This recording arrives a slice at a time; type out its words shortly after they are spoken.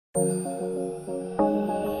Welcome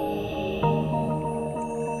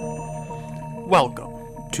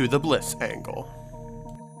to the Bliss Angle.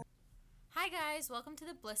 Hi guys, welcome to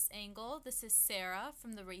the Bliss Angle. This is Sarah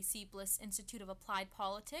from the Racy Bliss Institute of Applied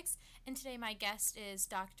Politics, and today my guest is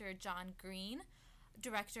Dr. John Green,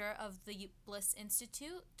 director of the Bliss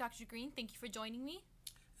Institute. Dr. Green, thank you for joining me.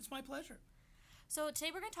 It's my pleasure. So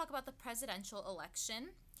today we're going to talk about the presidential election.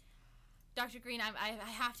 Dr. Green, I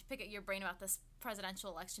have to pick at your brain about this presidential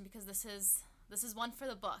election because this is one for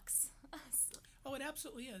the books. Oh, it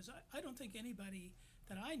absolutely is. I don't think anybody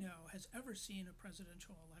that I know has ever seen a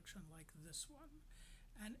presidential election like this one.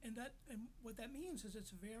 And what that means is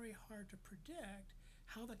it's very hard to predict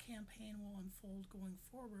how the campaign will unfold going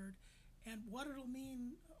forward and what it'll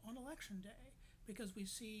mean on election day. Because we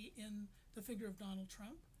see in the figure of Donald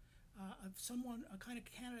Trump, a kind of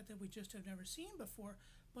candidate that we just have never seen before,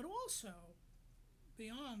 but also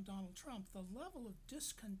beyond Donald Trump, the level of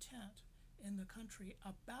discontent in the country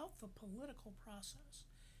about the political process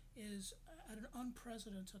is at an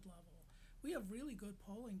unprecedented level. We have really good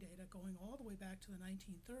polling data going all the way back to the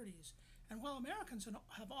 1930s. And while Americans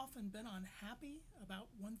have often been unhappy about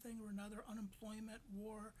one thing or another, unemployment,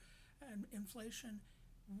 war, and inflation,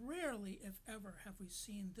 rarely, if ever, have we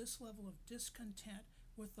seen this level of discontent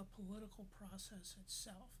with the political process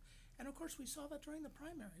itself. And of course, we saw that during the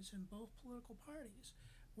primaries in both political parties,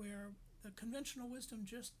 where the conventional wisdom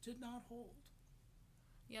just did not hold.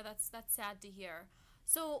 Yeah, that's sad to hear.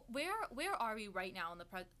 So where are we right now in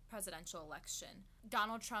the presidential election?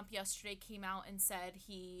 Donald Trump yesterday came out and said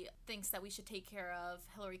he thinks that we should take care of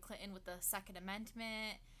Hillary Clinton with the Second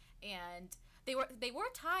Amendment, and they were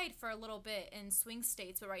tied for a little bit in swing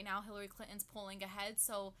states, but right now Hillary Clinton's pulling ahead.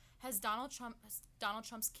 So has Donald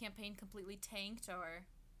Trump's campaign completely tanked, or?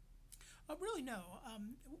 Really, no.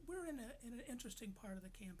 We're in an interesting part of the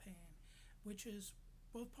campaign, which is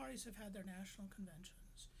both parties have had their national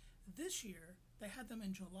conventions. This year, they had them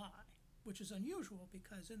in July, which is unusual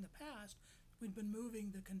because in the past, we'd been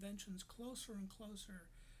moving the conventions closer and closer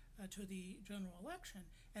to the general election.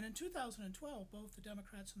 And in 2012, both the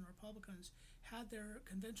Democrats and the Republicans had their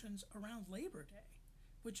conventions around Labor Day,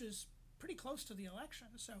 which is pretty close to the election.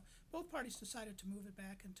 So both parties decided to move it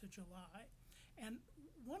back into July. And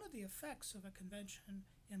one of the effects of a convention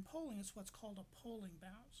in polling is what's called a polling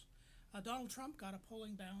bounce. Donald Trump got a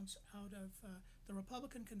polling bounce out of the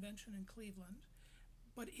Republican convention in Cleveland,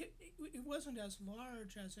 but it wasn't as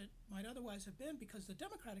large as it might otherwise have been because the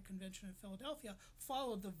Democratic convention in Philadelphia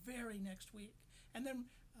followed the very next week. And then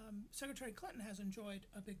Secretary Clinton has enjoyed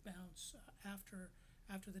a big bounce after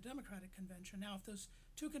the Democratic convention. Now, if those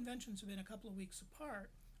two conventions had been a couple of weeks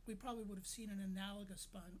apart, we probably would have seen an analogous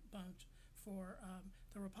bounce for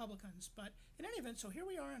the Republicans. But in any event, so here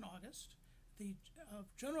we are in August. The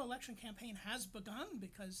general election campaign has begun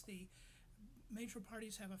because the major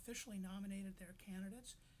parties have officially nominated their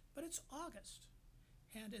candidates, but it's August.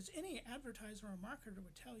 And as any advertiser or marketer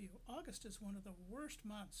would tell you, August is one of the worst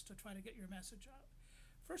months to try to get your message out.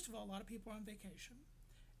 First of all, a lot of people are on vacation.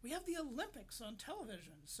 We have the Olympics on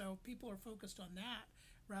television, so people are focused on that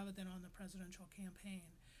rather than on the presidential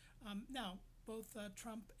campaign. Now, both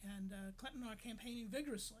Trump and Clinton are campaigning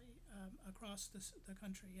vigorously across the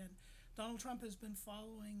country, and Donald Trump has been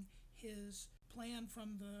following his plan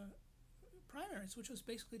from the primaries, which was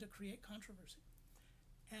basically to create controversy,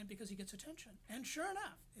 and because he gets attention. And sure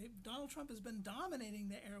enough, Donald Trump has been dominating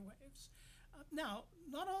the airwaves. Now,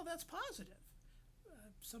 not all that's positive.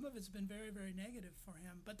 Some of it's been very, very negative for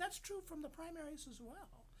him, but that's true from the primaries as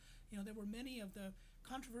well. You know, there were many of the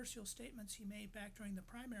controversial statements he made back during the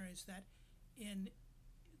primaries that in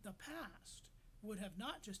the past would have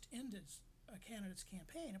not just ended a candidate's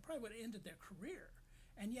campaign, it probably would have ended their career.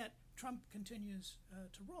 And yet Trump continues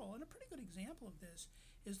to roll. And a pretty good example of this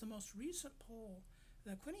is the most recent poll,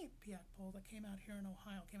 the Quinnipiac poll that came out here in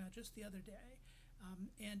Ohio, came out just the other day.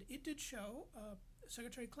 And it did show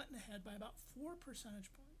Secretary Clinton ahead by about 4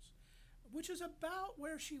 percentage points, which is about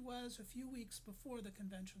where she was a few weeks before the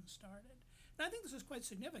convention started. And I think this is quite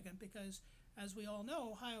significant because, as we all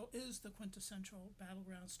know, Ohio is the quintessential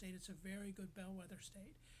battleground state. It's a very good bellwether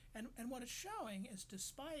state. And what it's showing is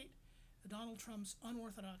despite Donald Trump's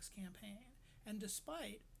unorthodox campaign, and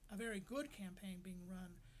despite a very good campaign being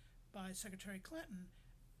run by Secretary Clinton,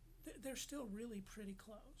 they're still really pretty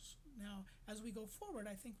close. Now, as we go forward,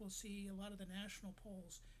 I think we'll see a lot of the national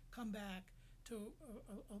polls come back to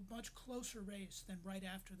a much closer race than right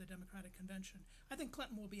after the Democratic convention. I think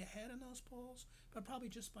Clinton will be ahead in those polls, but probably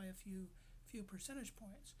just by a few percentage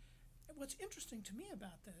points. What's interesting to me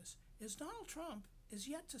about this is Donald Trump is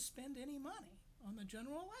yet to spend any money on the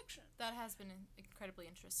general election. That has been incredibly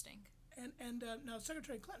interesting. And now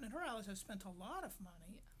Secretary Clinton and her allies have spent a lot of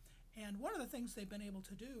money, and one of the things they've been able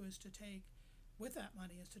to do is to take, with that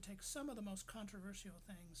money, is to take some of the most controversial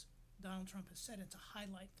things Donald Trump has said and to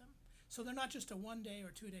highlight them. So they're not just a 1 day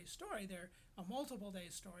or 2 day story, they're a multiple day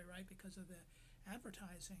story, right, because of the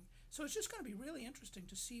advertising. So it's just going to be really interesting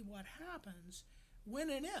to see what happens when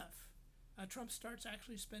and if Trump starts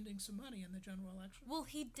actually spending some money in the general election. Well,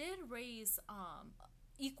 he did raise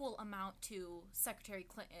equal amount to Secretary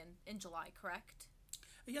Clinton in July, correct?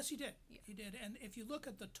 Yes, he did. Yeah. He did. And if you look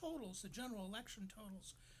at the totals, the general election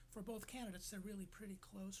totals for both candidates, they're really pretty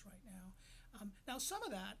close right now. Now, some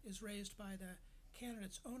of that is raised by the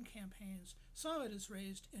candidates' own campaigns. Some of it is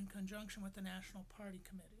raised in conjunction with the national party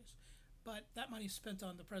committees. But that money's spent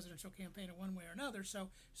on the presidential campaign in one way or another. So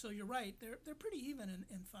you're right. They're pretty even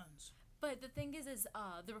in funds. But the thing is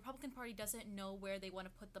the Republican Party doesn't know where they want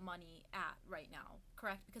to put the money at right now,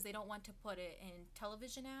 correct? Because they don't want to put it in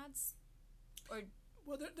television ads? Or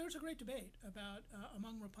well, there's a great debate about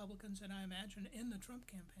among Republicans, and I imagine in the Trump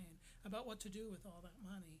campaign, about what to do with all that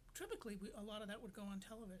money. Typically, a lot of that would go on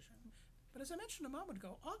television. But as I mentioned a moment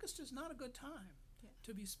ago, August is not a good time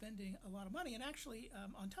to be spending a lot of money, and actually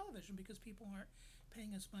on television, because people aren't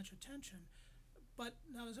paying as much attention. But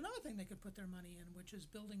now there's another thing they could put their money in, which is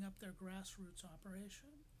building up their grassroots operation.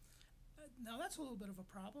 Now that's a little bit of a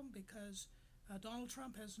problem because Donald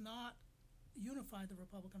Trump has not unified the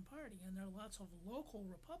Republican Party, and there are lots of local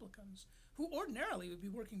Republicans who ordinarily would be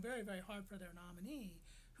working very, very hard for their nominee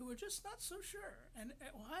who are just not so sure. And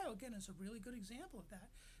Ohio, again, is a really good example of that.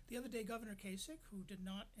 The other day, Governor Kasich, who did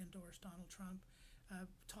not endorse Donald Trump,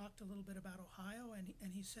 talked a little bit about Ohio,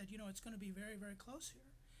 and he said, it's going to be very, very close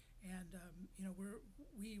here. And,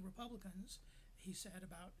 we Republicans, he said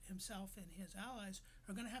about himself and his allies,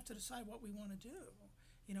 are going to have to decide what we want to do.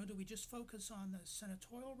 Do we just focus on the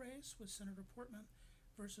senatorial race with Senator Portman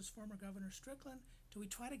versus former Governor Strickland? Do we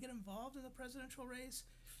try to get involved in the presidential race?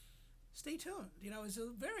 Stay tuned. It's a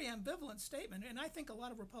very ambivalent statement, and I think a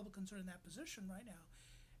lot of Republicans are in that position right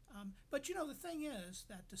now. But, the thing is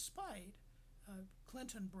that despite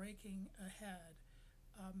Clinton breaking ahead,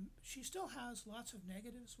 she still has lots of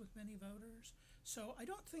negatives with many voters, so I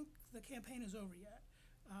don't think the campaign is over yet.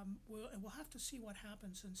 We'll have to see what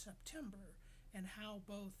happens in September and how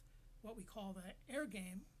both what we call the air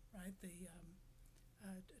game, right, the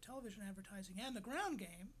television advertising, and the ground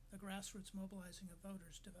game, the grassroots mobilizing of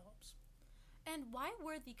voters, develops. And why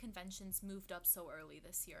were the conventions moved up so early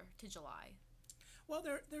this year to July? Well,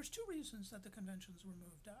 there's two reasons that the conventions were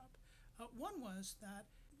moved up. One was that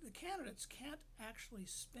the candidates can't actually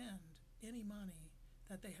spend any money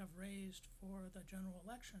that they have raised for the general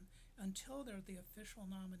election until they're the official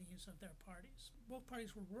nominees of their parties. Both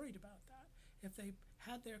parties were worried about that. If they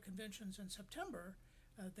had their conventions in September,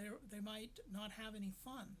 they might not have any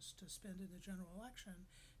funds to spend in the general election.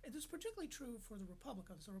 It is particularly true for the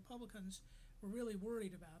Republicans. The Republicans were really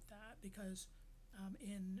worried about that because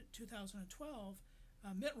in 2012,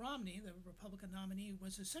 Mitt Romney, the Republican nominee,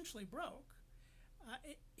 was essentially broke.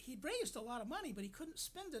 He'd raised a lot of money, but he couldn't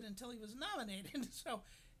spend it until he was nominated. So,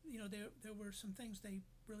 there were some things they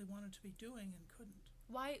really wanted to be doing and couldn't.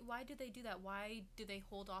 Why did they do that? Why do they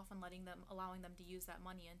hold off on allowing them to use that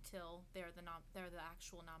money until they're the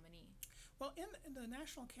actual nominee? Well, in the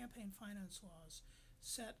national campaign finance laws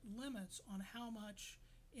set limits on how much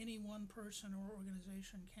any one person or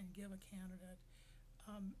organization can give a candidate,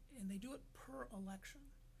 and they do it per election.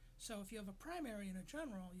 So if you have a primary and a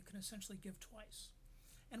general, you can essentially give twice.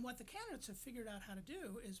 And what the candidates have figured out how to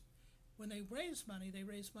do is when they raise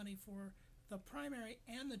money for the primary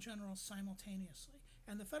and the general simultaneously.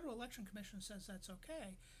 And the Federal Election Commission says that's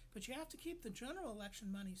okay, but you have to keep the general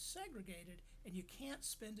election money segregated, and you can't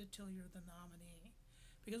spend it till you're the nominee.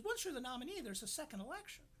 Because once you're the nominee, there's a second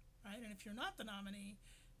election, right? And if you're not the nominee,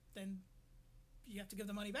 then you have to give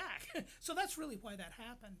the money back. So that's really why that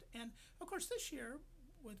happened. And of course, this year,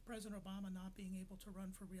 with President Obama not being able to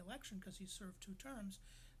run for re-election because he served 2 terms,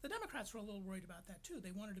 the Democrats were a little worried about that too.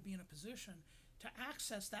 They wanted to be in a position to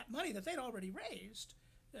access that money that they'd already raised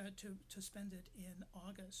to spend it in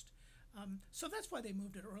August. So that's why they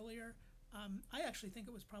moved it earlier. I actually think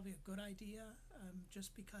it was probably a good idea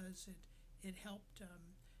just because it helped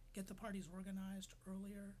get the parties organized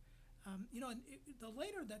earlier. And the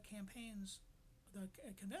later the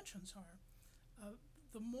conventions are,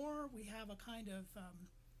 the more we have a kind of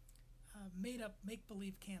made-up,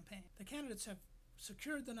 make-believe campaign. The candidates have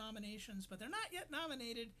secured the nominations, but they're not yet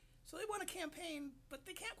nominated, so they want to campaign, but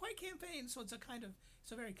they can't quite campaign, so it's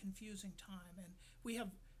a very confusing time. And we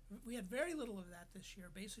had very little of that this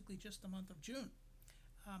year, basically just the month of June,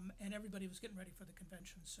 and everybody was getting ready for the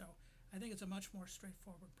convention. So I think it's a much more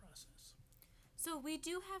straightforward process. So we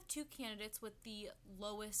do have two candidates with the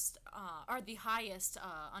lowest or the highest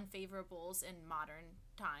unfavorables in modern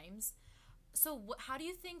times. So how do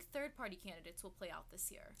you think third-party candidates will play out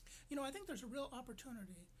this year? I think there's a real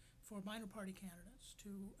opportunity for minor party candidates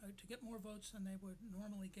to get more votes than they would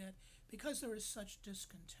normally get because there is such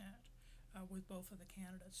discontent with both of the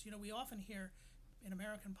candidates. We often hear in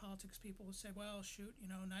American politics people will say, well, shoot,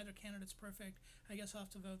 neither candidate's perfect. I guess I'll have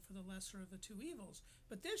to vote for the lesser of the two evils.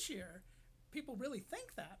 But this year, people really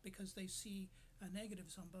think that because they see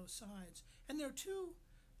negatives on both sides. And there are two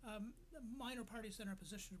minor parties that are in a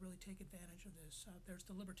position to really take advantage of this. There's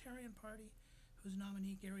the Libertarian Party, whose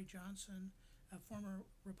nominee, Gary Johnson, a former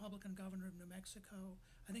Republican governor of New Mexico,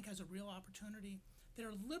 I think has a real opportunity. There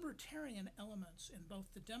are libertarian elements in both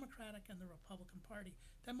the Democratic and the Republican Party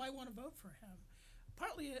that might want to vote for him,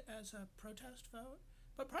 partly as a protest vote,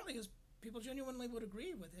 but partly as people genuinely would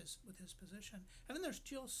agree with his position. And then there's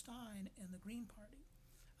Jill Stein in the Green Party,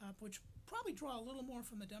 which probably draw a little more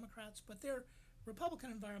from the Democrats, but they're Republican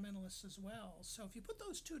environmentalists as well. So if you put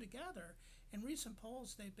those two together, in recent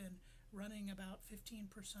polls they've been running about 15%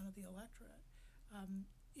 of the electorate.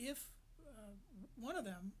 If one of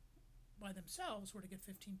them by themselves were to get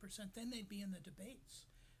 15%, then they'd be in the debates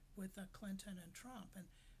with Clinton and Trump. And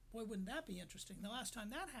boy, wouldn't that be interesting. The last time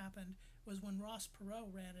that happened was when Ross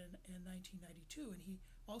Perot ran in 1992, and he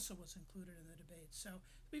also was included in the debates. So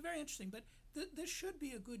it'd be very interesting. But this should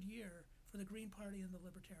be a good year for the Green Party and the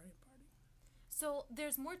Libertarian Party. So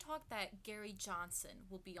there's more talk that Gary Johnson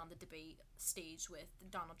will be on the debate stage with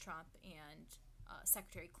Donald Trump and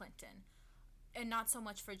Secretary Clinton, and not so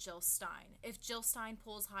much for Jill Stein. If Jill Stein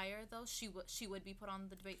polls higher, though, she would be put on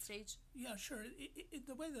the debate stage? Yeah, sure.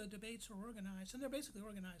 The way the debates are organized, and they're basically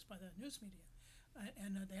organized by the news media,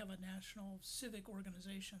 and they have a national civic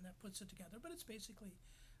organization that puts it together, but it's basically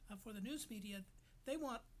for the news media. They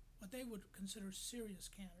want what they would consider serious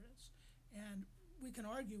candidates, and we can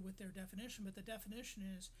argue with their definition, but the definition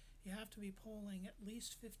is you have to be polling at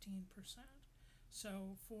least 15%.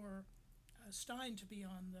 So for Stein to be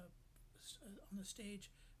on the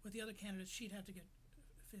stage with the other candidates, she'd have to get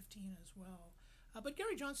 15 as well. But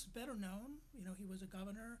Gary Johnson's better known. He was a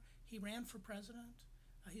governor. He ran for president.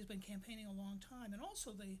 He's been campaigning a long time. And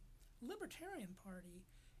also the Libertarian Party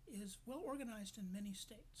is well organized in many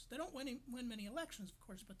states. They don't win many elections, of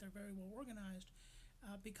course, but they're very well organized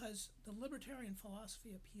because the libertarian philosophy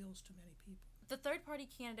appeals to many people. The third-party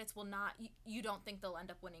candidates will not, you don't think they'll end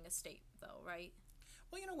up winning a state, though, right?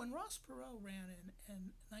 Well, when Ross Perot ran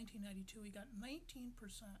in 1992, he got 19%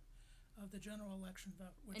 of the general election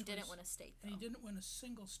vote. And didn't win a state, though. And he didn't win a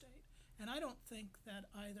single state. And I don't think that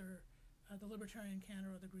either the Libertarian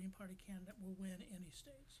candidate or the Green Party candidate will win any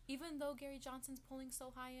states. Even though Gary Johnson's polling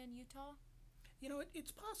so high in Utah?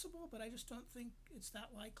 It's possible, but I just don't think it's that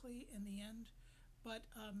likely in the end. But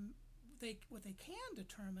what they can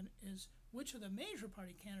determine is which of the major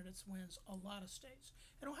party candidates wins a lot of states.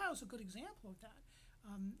 And Ohio is a good example of that.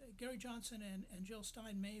 Gary Johnson and Jill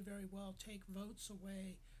Stein may very well take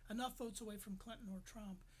enough votes away from Clinton or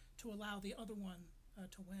Trump to allow the other one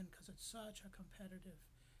to win because it's such a competitive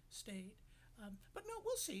state. But no,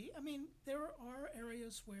 we'll see. I mean, there are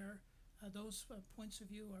areas where those points of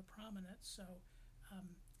view are prominent. So,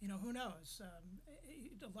 who knows?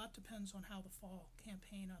 A lot depends on how the fall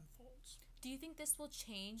campaign unfolds. Do you think this will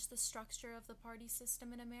change the structure of the party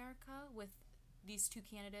system in America with these two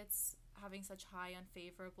candidates having such high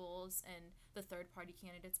unfavorables and the third-party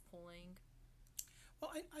candidates polling?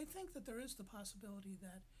 Well, I think that there is the possibility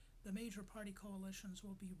that the major party coalitions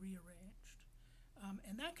will be rearranged.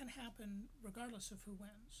 And that can happen regardless of who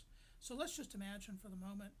wins. So let's just imagine for the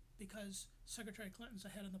moment, because Secretary Clinton's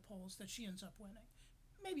ahead in the polls, that she ends up winning.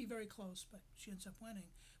 Maybe very close, but she ends up winning.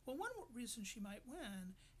 Well, one reason she might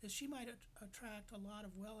win is she might attract a lot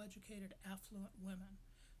of well-educated, affluent women,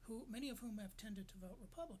 many of whom have tended to vote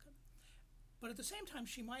Republican. But at the same time,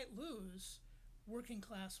 she might lose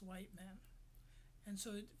working-class white men. And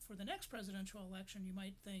so for the next presidential election, you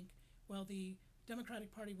might think, well, the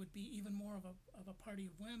Democratic Party would be even more of a party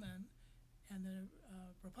of women, and the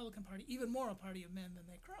Republican Party even more a party of men than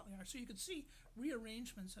they currently are. So you could see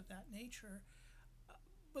rearrangements of that nature.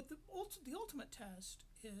 But the ultimate test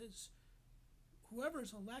is whoever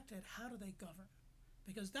is elected, how do they govern?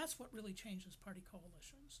 Because that's what really changes party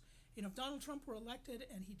coalitions. If Donald Trump were elected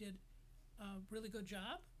and he did a really good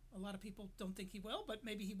job, a lot of people don't think he will, but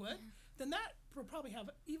maybe he would, then that would probably have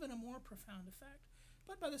even a more profound effect.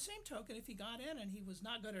 But by the same token, if he got in and he was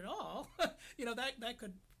not good at all, that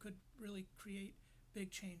could really create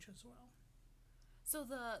big change as well. So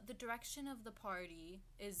the direction of the party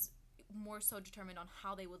more so determined on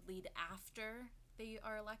how they would lead after they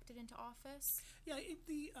are elected into office? Yeah,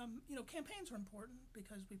 campaigns are important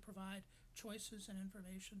because we provide choices and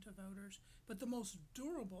information to voters, but the most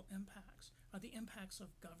durable impacts are the impacts of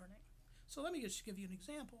governing. So let me just give you an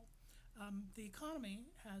example. The economy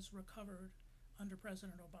has recovered under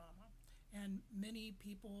President Obama, and many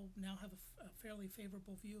people now have a fairly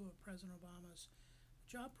favorable view of President Obama's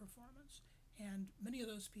job performance. And many of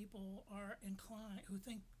those people are inclined, who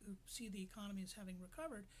see the economy as having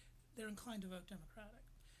recovered, they're inclined to vote Democratic.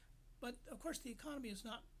 But of course, the economy has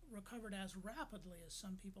not recovered as rapidly as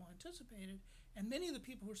some people anticipated, and many of the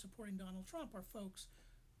people who are supporting Donald Trump are folks,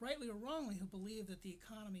 rightly or wrongly, who believe that the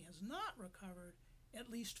economy has not recovered,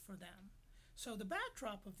 at least for them. So the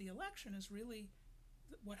backdrop of the election is really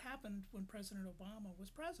what happened when President Obama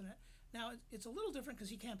was president. Now, it's a little different because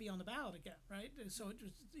he can't be on the ballot again, right? So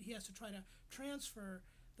he has to try to transfer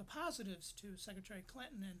the positives to Secretary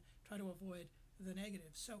Clinton and try to avoid the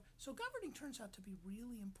negatives. So governing turns out to be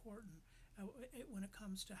really important when it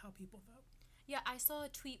comes to how people vote. Yeah, I saw a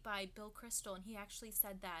tweet by Bill Kristol, and he actually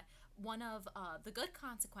said that one of the good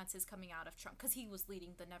consequences coming out of Trump, because he was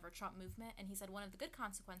leading the Never Trump movement, and he said one of the good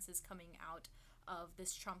consequences coming out of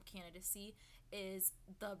this Trump candidacy is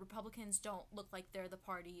the Republicans don't look like they're the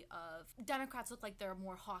party of Democrats. Look like they're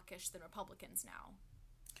more hawkish than Republicans now.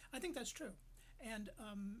 I think that's true, and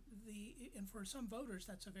for some voters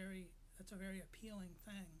that's a very appealing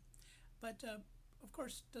thing, but of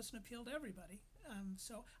course doesn't appeal to everybody.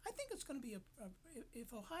 So I think it's going to be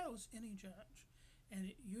if Ohio's any judge,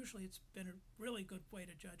 and usually it's been a really good way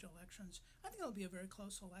to judge elections, I think it'll be a very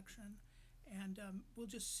close election, and we'll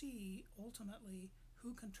just see ultimately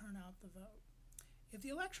who can turn out the vote. If the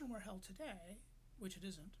election were held today, which it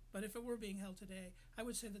isn't, but if it were being held today, I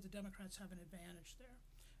would say that the Democrats have an advantage there,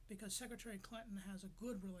 because Secretary Clinton has a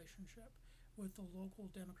good relationship with the local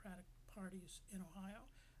Democratic parties in Ohio.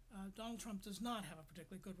 Donald Trump does not have a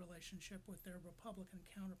particularly good relationship with their Republican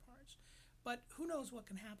counterparts. But who knows what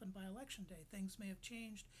can happen by Election Day? Things may have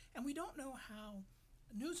changed, and we don't know how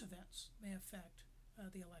news events may affect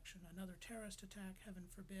the election. Another terrorist attack, heaven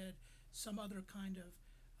forbid, some other kind of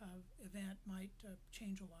event might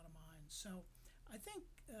change a lot of minds. So I think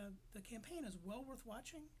the campaign is well worth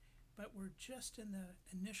watching, but we're just in the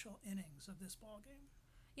initial innings of this ball game.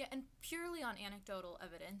 Yeah, and purely on anecdotal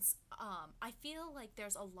evidence, I feel like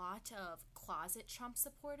there's a lot of closet Trump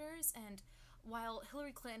supporters, and while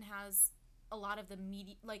Hillary Clinton has a lot of the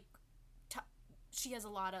media, she has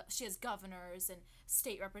governors and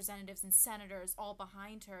state representatives and senators all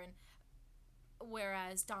behind her, and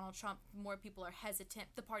whereas Donald Trump, more people are hesitant,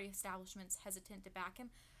 the party establishment's hesitant to back him.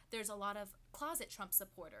 There's a lot of closet Trump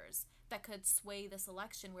supporters that could sway this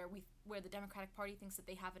election, where the Democratic Party thinks that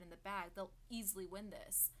they have it in the bag. They'll easily win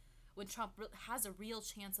this, when Trump has a real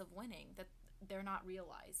chance of winning that they're not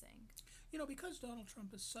realizing. Because Donald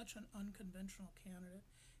Trump is such an unconventional candidate,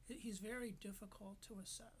 he's very difficult to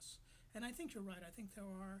assess. And I think you're right. I think there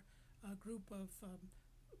are a group of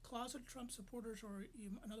closet Trump supporters, or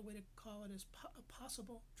another way to call it is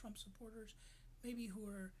possible Trump supporters, maybe who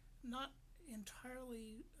are not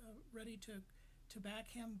entirely ready to back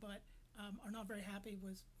him, but are not very happy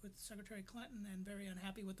with Secretary Clinton and very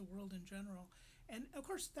unhappy with the world in general. And of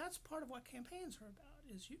course, that's part of what campaigns are about,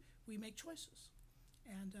 is we make choices.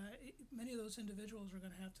 And many of those individuals are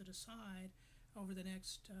going to have to decide over the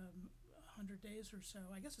next 100 days or so.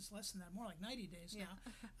 I guess it's less than that, more like 90 days now,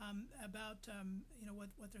 about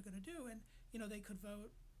what they're going to do. And they could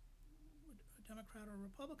vote Democrat or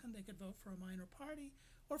Republican. They could vote for a minor party,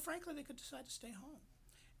 or frankly, they could decide to stay home.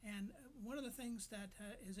 And one of the things that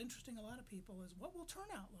is interesting a lot of people is, what will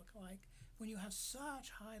turnout look like when you have such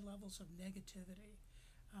high levels of negativity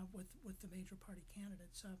with the major party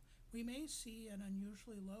candidates? We may see an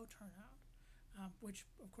unusually low turnout, which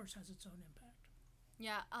of course has its own impact.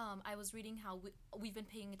 Yeah, I was reading how we've been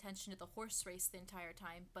paying attention to the horse race the entire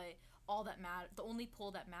time, but the only poll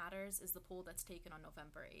that matters is the poll that's taken on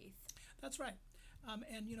November 8th. That's right.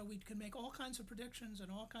 And we can make all kinds of predictions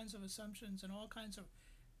and all kinds of assumptions and all kinds of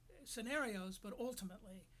scenarios, but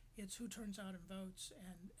ultimately it's who turns out and votes,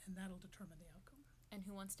 and that'll determine the outcome. And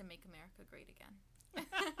who wants to make America great again.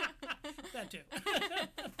 That too.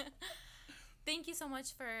 Thank you so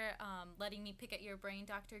much for letting me pick at your brain,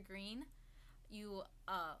 Dr. Green. You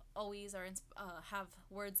always have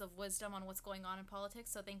words of wisdom on what's going on in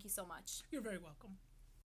politics, so thank you so much. You're very welcome.